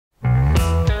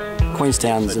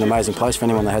Queenstown's an amazing place. For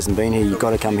anyone that hasn't been here, you've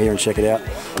got to come here and check it out.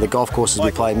 The golf courses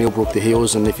we play, Millbrook, the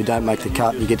Hills, and if you don't make the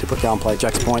cut, you get to go and play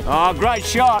Jacks Point. Oh, great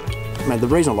shot! Man, the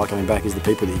reason I like coming back is the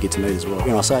people that you get to meet as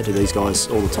well. I say it to these guys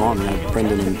all the time,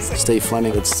 Brendan and Steve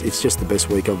Fleming, it's just the best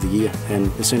week of the year.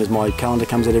 And as soon as my calendar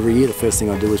comes out every year, the first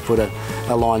thing I do is put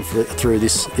a line through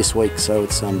this week. So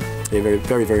it's very,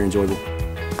 very, very enjoyable.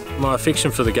 My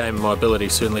affection for the game and my ability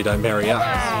certainly don't marry up.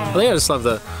 I think I just love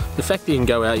the fact that you can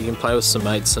go out, you can play with some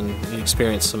mates and you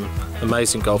experience some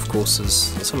amazing golf courses,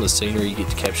 some of the scenery you get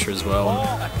to capture as well,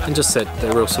 and just that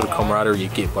real sort of camaraderie you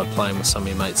get by playing with some of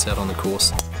your mates out on the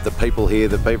course. The people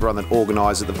here, everyone that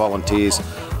organises, the volunteers,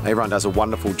 everyone does a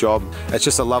wonderful job. It's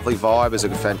just a lovely vibe, it's a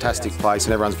fantastic place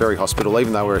and everyone's very hospitable.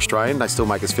 Even though we're Australian, they still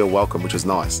make us feel welcome, which is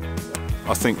nice.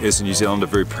 I think as a New Zealander,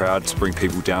 very proud to bring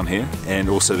people down here and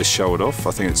also to show it off.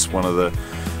 I think it's one of the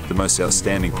most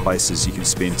outstanding places you can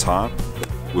spend time.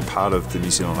 We're part of the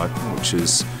New Zealand Open, which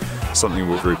is something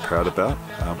we're very proud about.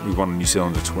 We want a New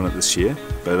Zealander to win it this year,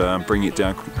 but bringing it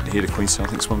down here to Queenstown I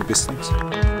think is one of the best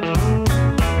things.